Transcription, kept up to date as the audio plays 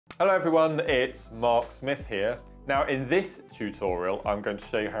Hello everyone, it's Mark Smith here. Now in this tutorial I'm going to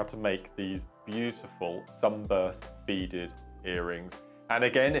show you how to make these beautiful sunburst beaded earrings. And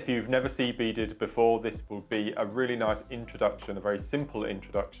again, if you've never seed beaded before, this will be a really nice introduction, a very simple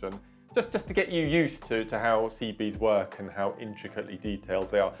introduction, just to get you used to how seed beads work and how intricately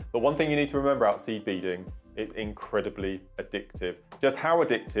detailed they are. But one thing you need to remember about seed beading, it's incredibly addictive. Just how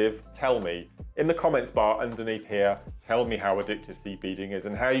addictive, tell me. In the comments bar underneath here, tell me how addictive seed beading is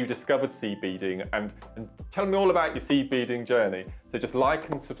and how you discovered seed beading and tell me all about your seed beading journey. So just like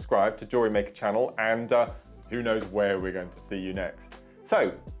and subscribe to Jewelry Maker channel and who knows where we're going to see you next.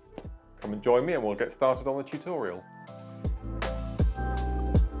 So come and join me and we'll get started on the tutorial.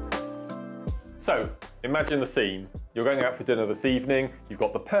 So imagine the scene. You're going out for dinner this evening, you've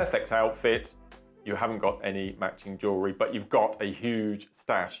got the perfect outfit, you haven't got any matching jewellery, but you've got a huge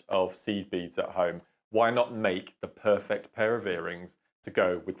stash of seed beads at home. Why not make the perfect pair of earrings to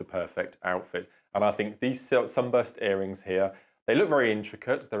go with the perfect outfit? And I think these sunburst earrings here, they look very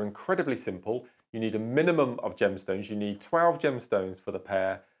intricate, they're incredibly simple. You need a minimum of gemstones, you need 12 gemstones for the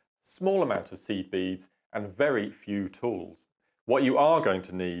pair, small amount of seed beads, and very few tools. What you are going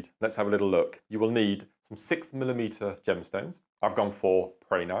to need, let's have a little look. You will need some 6mm gemstones. I've gone for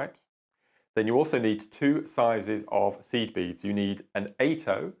prehnite. Then you also need two sizes of seed beads. You need an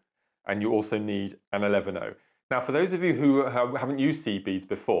 8/0 and you also need an 11/0. Now for those of you who haven't used seed beads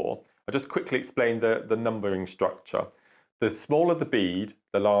before, I'll just quickly explain the numbering structure. The smaller the bead,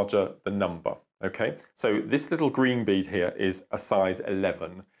 the larger the number. Okay, so this little green bead here is a size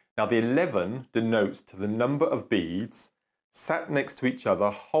 11. Now the 11 denotes to the number of beads sat next to each other,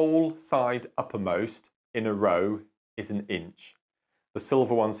 whole side uppermost in a row is an inch. The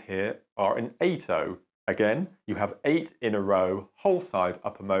silver ones here are an 8/0. Again, you have 8 in a row, whole side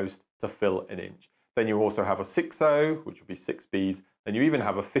uppermost to fill an inch. Then you also have a 6/0, which would be 6 beads. Then you even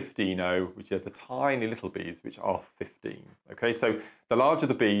have a 15/0, which are the tiny little beads, which are 15. Okay, so the larger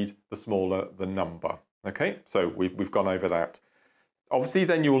the bead, the smaller the number. Okay, so we've gone over that. Obviously,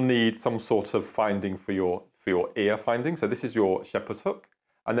 then you will need some sort of finding for your ear finding. So this is your shepherd's hook.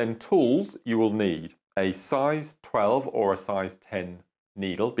 And then tools, you will need a size 12 or a size 10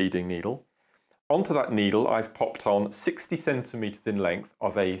 needle, beading needle. Onto that needle, I've popped on 60 centimeters in length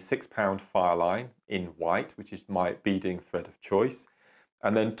of a 6-pound fire line in white, which is my beading thread of choice.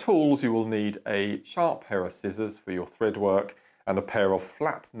 And then tools, you will need a sharp pair of scissors for your thread work and a pair of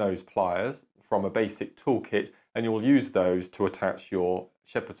flat nose pliers from a basic toolkit, and you'll use those to attach your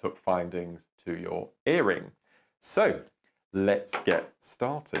shepherd's hook findings to your earring. So let's get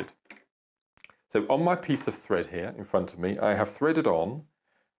started. So on my piece of thread here in front of me, I have threaded on,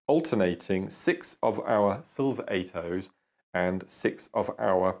 alternating 6 of our silver 8/0s and 6 of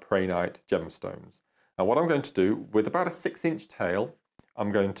our prehnite gemstones. Now what I'm going to do, with about a 6-inch tail,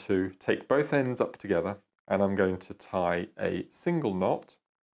 I'm going to take both ends up together and I'm going to tie a single knot,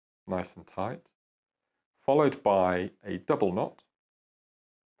 nice and tight, followed by a double knot,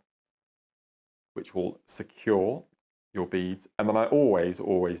 which will secure your beads, and then I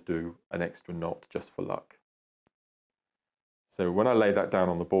always do an extra knot just for luck. So when I lay that down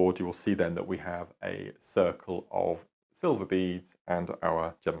on the board, you will see then that we have a circle of silver beads and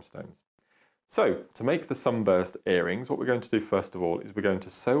our gemstones. So to make the sunburst earrings, what we're going to do first of all is we're going to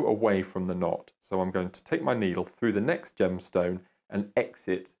sew away from the knot. So I'm going to take my needle through the next gemstone and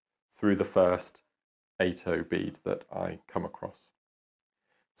exit through the first 8/0 bead that I come across.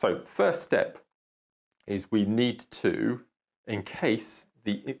 So first step is we need to encase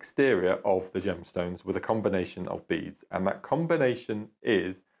the exterior of the gemstones with a combination of beads, and that combination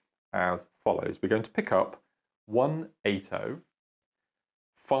is as follows. We're going to pick up 1 8/0,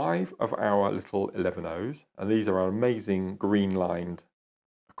 5 of our little 11/0s, and these are our amazing green lined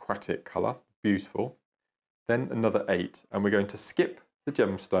aquatic colour, beautiful, then another 8, and we're going to skip the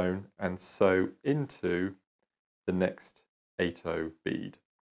gemstone and sew into the next 8/0 bead.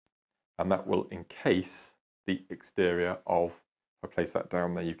 And that will encase the exterior of, if I place that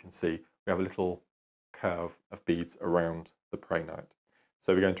down there, you can see we have a little curve of beads around the prehnite.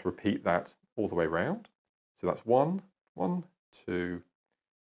 So we're going to repeat that all the way around. So that's 1, 2,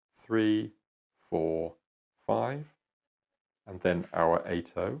 3, 4, 5, and then our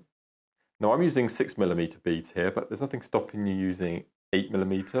 8/0. Now I'm using 6mm beads here, but there's nothing stopping you using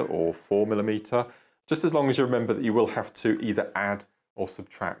 8mm or 4mm, just as long as you remember that you will have to either add or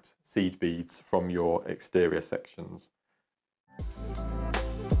subtract seed beads from your exterior sections.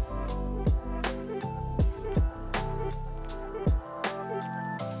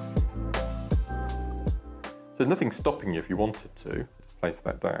 There's nothing stopping you if you wanted to, just place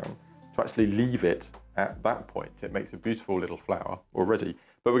that down, to actually leave it at that point. It makes a beautiful little flower already.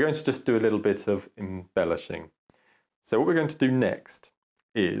 but we're going to just do a little bit of embellishing. So what we're going to do next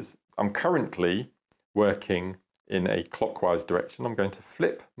is, I'm currently working in a clockwise direction. I'm going to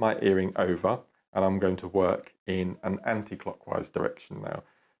flip my earring over and I'm going to work in an anti-clockwise direction now.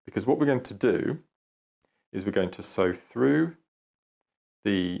 Because what we're going to do is we're going to sew through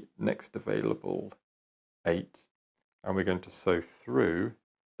the next available 8 and we're going to sew through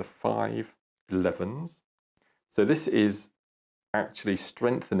the 5 11s. So this is actually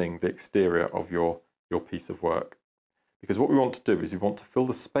strengthening the exterior of your piece of work. Because what we want to do is we want to fill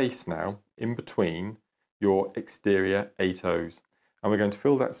the space now in between your exterior 8 O's. And we're going to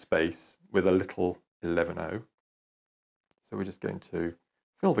fill that space with a little 11O. So we're just going to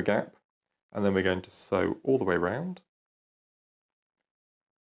fill the gap and then we're going to sew all the way around.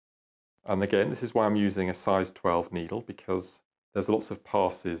 And again, this is why I'm using a size 12 needle, because there's lots of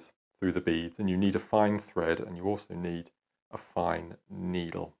passes through the beads and you need a fine thread and you also need a fine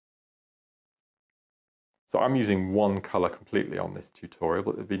needle. So I'm using one colour completely on this tutorial,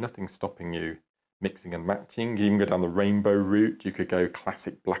 but there'd be nothing stopping you mixing and matching. You can go down the rainbow route, you could go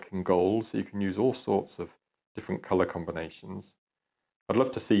classic black and gold, so you can use all sorts of different colour combinations. I'd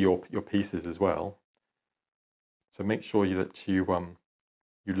love to see your pieces as well. So make sure that you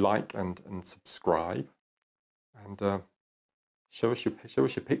like and subscribe, and show us your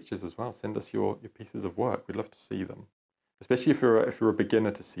pictures as well. Send us your pieces of work. We'd love to see them, especially if you're a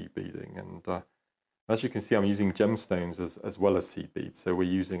beginner to seed beading. And as you can see, I'm using gemstones as well as seed beads. So we're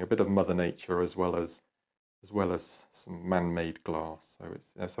using a bit of Mother Nature as well as some man-made glass. So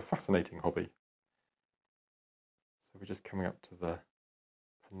it's a fascinating hobby. So we're just coming up to the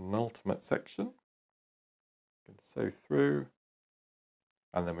penultimate section. Going to sew through,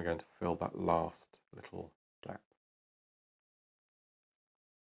 and then we're going to fill that last little gap.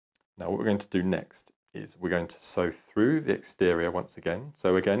 Now what we're going to do next is we're going to sew through the exterior once again.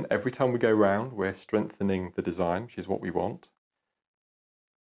 So again, every time we go round, we're strengthening the design, which is what we want.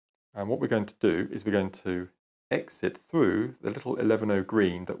 And what we're going to do is we're going to exit through the little 11O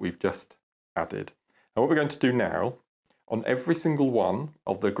green that we've just added. And what we're going to do now, on every single one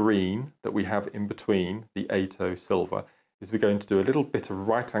of the green that we have in between the 8O silver, is we're going to do a little bit of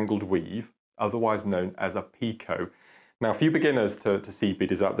right-angled weave, otherwise known as a picot. Now, for you beginners to seed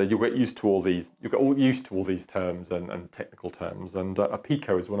beaders out there, you'll get used to all these. You'll get used to all these terms and technical terms. And a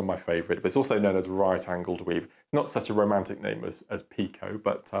picot is one of my favourite, but it's also known as right-angled weave. It's not such a romantic name as picot,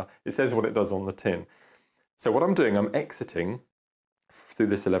 but it says what it does on the tin. So what I'm doing, I'm exiting through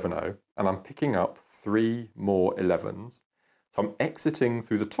this 11O, and I'm picking up 3 more 11s. So I'm exiting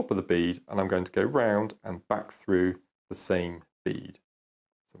through the top of the bead, and I'm going to go round and back through the same bead.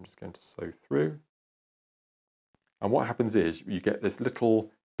 So I'm just going to sew through. And what happens is you get this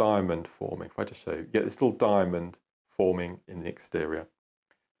little diamond forming. If I just show you, you get this little diamond forming in the exterior.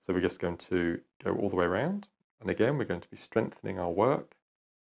 So we're just going to go all the way around. And again, we're going to be strengthening our work.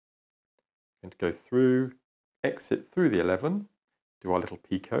 We're going to go through, exit through the 11, do our little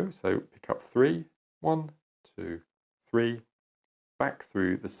picot. So pick up 3, 1, 2, 3, back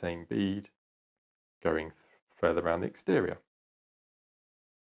through the same bead, going further around the exterior.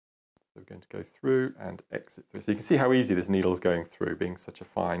 So we're going to go through and exit through. So you can see how easy this needle is going through, being such a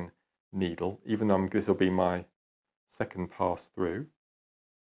fine needle, even though this will be my second pass through.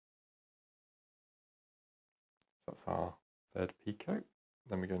 So that's our third picot.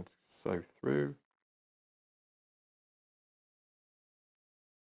 Then we're going to sew through.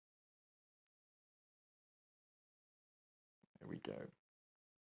 There we go.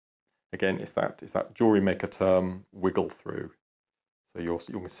 Again, it's that jewelry maker term, wiggle through. So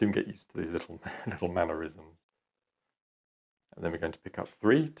you'll soon get used to these little mannerisms. And then we're going to pick up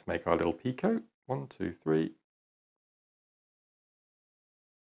 3 to make our little picot. 1, 2, 3.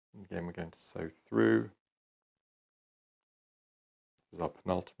 And again, we're going to sew through. This is our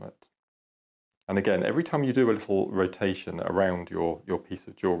penultimate. And again, every time you do a little rotation around your piece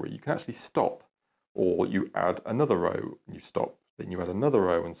of jewelry, you can actually stop, or you add another row and you stop, then you add another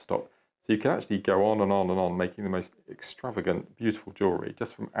row and stop. So you can actually go on and on and on, making the most extravagant, beautiful jewellery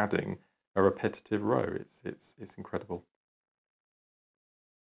just from adding a repetitive row. It's incredible.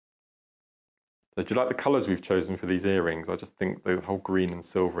 So do you like the colours we've chosen for these earrings? I just think the whole green and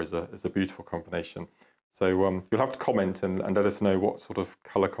silver is a beautiful combination. So you'll have to comment and let us know what sort of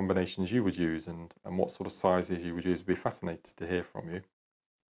colour combinations you would use and what sort of sizes you would use. We'd be fascinated to hear from you.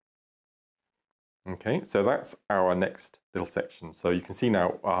 Okay, so that's our next little section. So you can see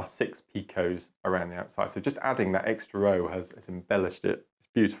now our 6 picots around the outside. So just adding that extra row has embellished it. It's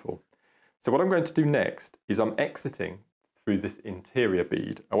beautiful. So what I'm going to do next is I'm exiting through this interior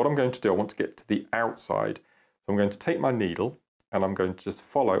bead. And what I'm going to do, I want to get to the outside. So I'm going to take my needle and I'm going to just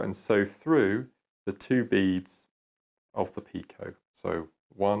follow and sew through the 2 beads of the picot. So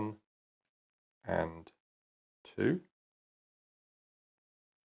 1 and 2.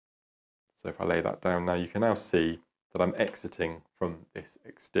 So if I lay that down now, you can now see that I'm exiting from this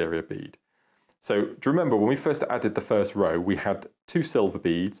exterior bead. So do you remember when we first added the first row, we had 2 silver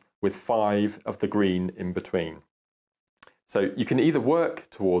beads with 5 of the green in between. So you can either work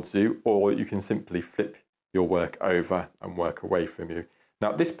towards you, or you can simply flip your work over and work away from you.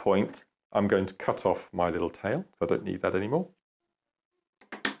 Now at this point, I'm going to cut off my little tail, so I don't need that anymore.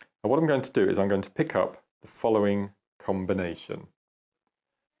 And what I'm going to do is I'm going to pick up the following combination.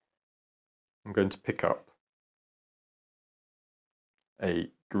 I'm going to pick up a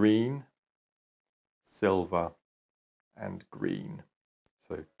green, silver, and green.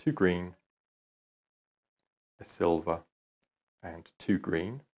 So 2 green, a silver, and 2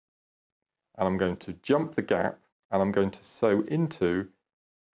 green. And I'm going to jump the gap, and I'm going to sew into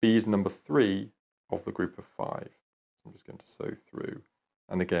bead number 3 of the group of 5. I'm just going to sew through,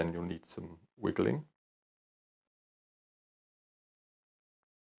 and again you'll need some wiggling.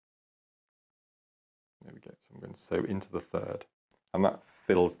 There we go. So I'm going to sew into the 3rd, and that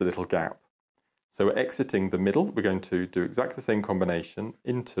fills the little gap. So we're exiting the middle. We're going to do exactly the same combination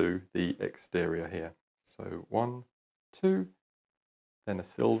into the exterior here. So 1, 2, then a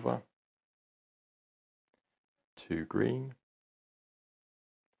silver, 2 green,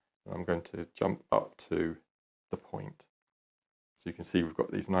 and I'm going to jump up to the point. So you can see we've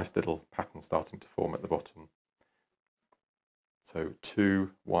got these nice little patterns starting to form at the bottom. So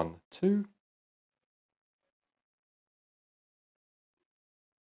 2, 1, 2.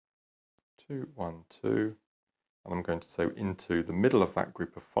 2, 1, 2, and I'm going to sew into the middle of that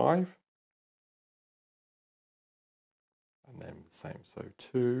group of 5, and then the same, so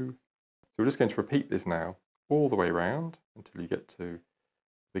 2. So we're just going to repeat this now all the way around until you get to the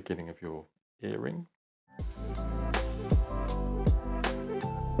beginning of your earring.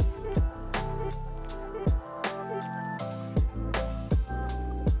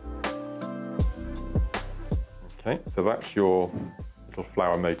 Okay, so that's your little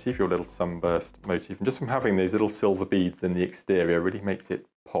flower motif, your little sunburst motif, and just from having these little silver beads in the exterior really makes it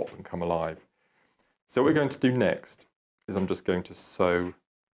pop and come alive. So what we're going to do next is I'm just going to sew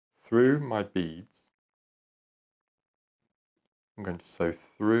through my beads. I'm going to sew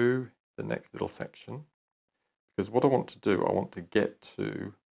through the next little section, because what I want to do, I want to get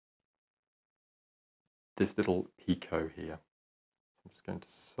to this little picot here. So I'm just going to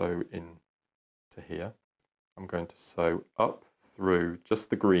sew in to here. I'm going to sew up through just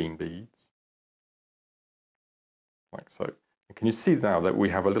the green beads, like so. And can you see now that we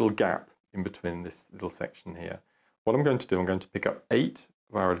have a little gap in between this little section here? What I'm going to do, I'm going to pick up 8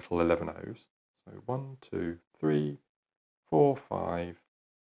 of our little 11 O's. So 1, 2, 3, 4, 5,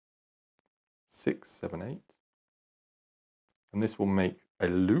 6, 7, 8. And this will make a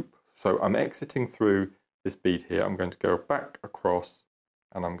loop. So I'm exiting through this bead here. I'm going to go back across,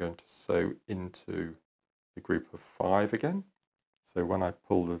 and I'm going to sew into the group of 5 again. So when I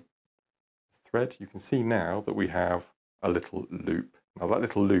pull the thread, you can see now that we have a little loop. Now that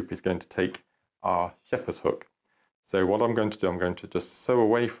little loop is going to take our shepherd's hook. So what I'm going to do, I'm going to just sew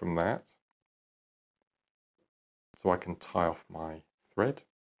away from that so I can tie off my thread.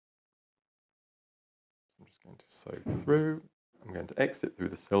 I'm just going to sew through. I'm going to exit through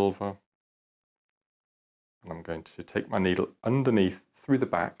the silver, and I'm going to take my needle underneath through the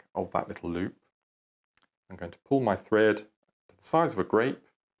back of that little loop. I'm going to pull my thread to the size of a grape.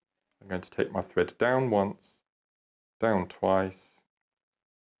 I'm going to take my thread down once, down twice,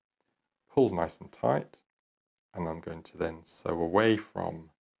 pull nice and tight, and I'm going to then sew away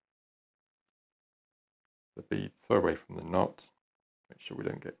from the bead, sew away from the knot, make sure we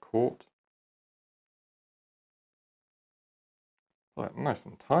don't get caught. Pull that nice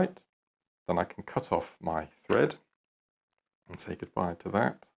and tight. Then I can cut off my thread and say goodbye to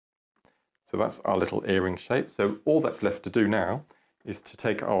that. So that's our little earring shape. So all that's left to do now is to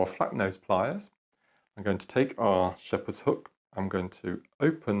take our flat nose pliers. I'm going to take our shepherd's hook. I'm going to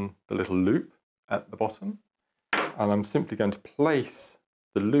open the little loop at the bottom, and I'm simply going to place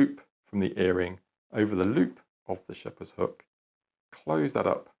the loop from the earring over the loop of the shepherd's hook. Close that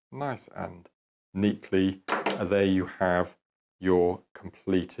up nice and neatly, and there you have your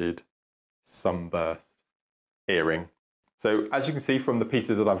completed sunburst earring. So as you can see from the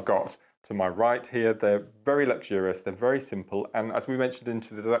pieces that I've got to my right here, they're very luxurious, they're very simple, and as we mentioned in the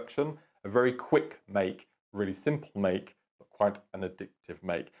introduction, a very quick make, really simple make, but quite an addictive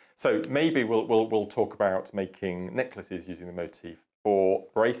make. So maybe we'll talk about making necklaces using the motif or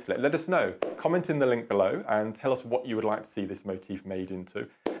bracelet, let us know. Comment in the link below and tell us what you would like to see this motif made into.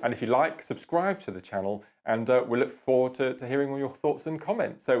 And if you like, subscribe to the channel, and we look forward to hearing all your thoughts and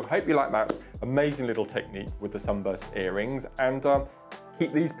comments. So hope you like that amazing little technique with the Sunburst earrings, and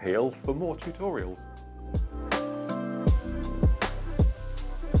keep these peeled for more tutorials.